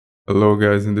Hello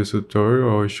guys, in this tutorial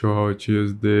I will show how to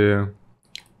use the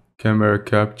camera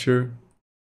capture.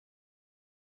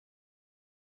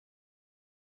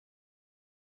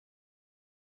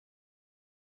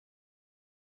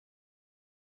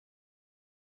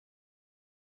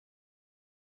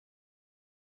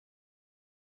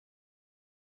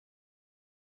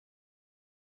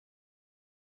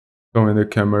 So in the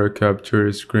camera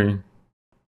capture screen,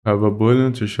 I have a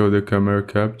button to show the camera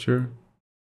capture.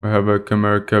 I have a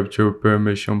camera capture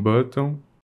permission button,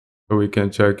 so we can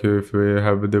check if we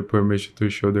have the permission to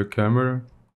show the camera.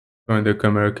 So in the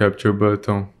camera capture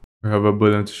button, we have a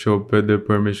button to show the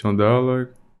permission dialog.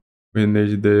 We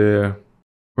need the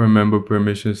remember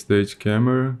permission stage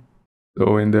camera.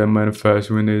 So in the manifest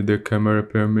we need the camera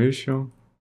permission.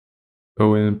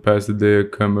 So we pass the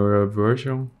camera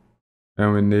version.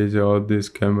 And we need all these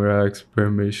camera X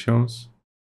permissions.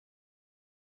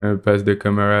 And we pass the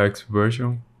camera X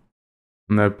version.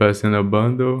 And I pass in a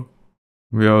bundle.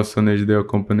 We also need the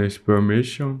accompanies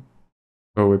permission.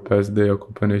 So we pass the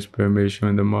accompanies permission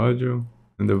in the module,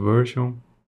 in the version.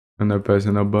 And I pass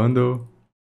in a bundle.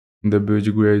 In the build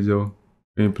Gradle,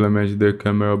 we implement the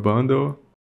camera bundle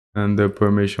and the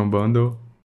permission bundle.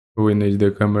 We need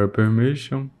the camera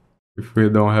permission. If we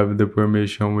don't have the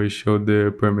permission, we show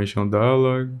the permission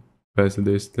dialog, pass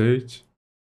the state,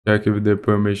 check if the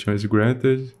permission is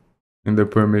granted. In the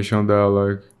permission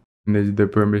dialog, we need the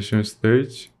permission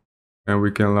state, and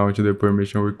we can launch the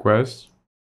permission request.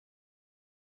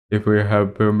 If we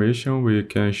have permission, we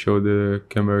can show the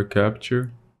camera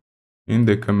capture. In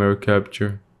the camera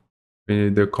capture, we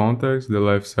need the context, the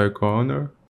lifecycle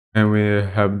owner, and we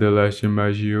have the last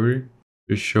image URI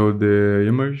to show the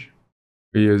image.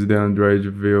 We use the Android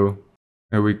view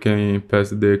and we can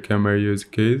pass the camera use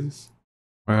cases.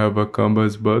 I have a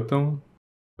canvas button,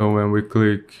 so when we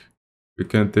click, we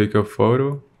can take a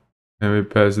photo and we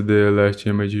pass the last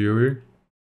image URI.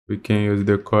 We can use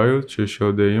the coil to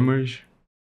show the image.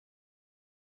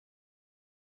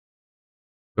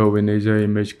 So we need an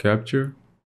image capture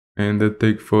and the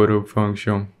take photo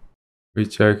function. We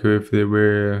check if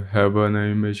we have an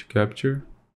image capture.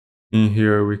 In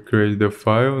here we create the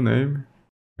file name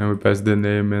and we pass the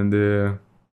name and the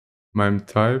MIME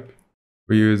type.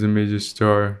 We use image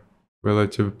store,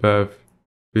 relative path,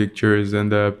 pictures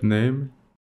and the app name.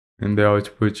 In the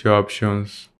output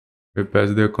options, we pass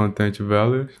the content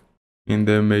values. In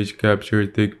the image capture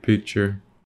take picture.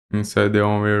 Inside the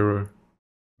on error,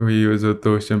 we use a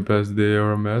toast and pass the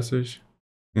error message.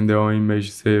 In the on image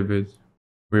saved,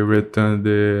 we return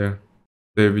the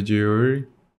saved URI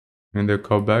in the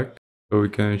callback, so we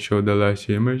can show the last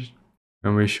image.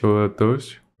 And we show a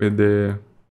toast with the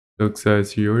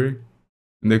success URI.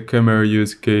 In the camera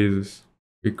use cases,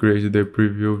 we create the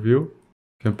preview view,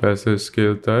 can pass a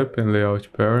scale type and layout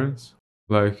parents,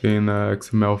 like in a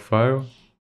XML file.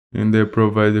 In the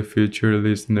provide feature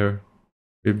listener,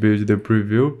 we build the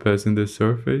preview passing the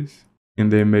surface. In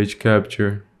the image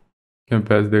capture, can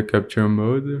pass the capture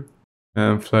mode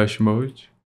and flash mode,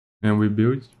 and we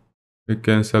build. We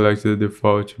can select the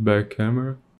default back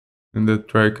camera. In the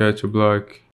try-catch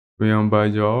block, we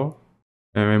unbind all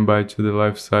and invite to the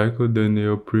lifecycle the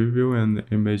new preview and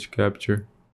image capture,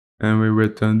 and we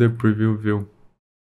return the preview view.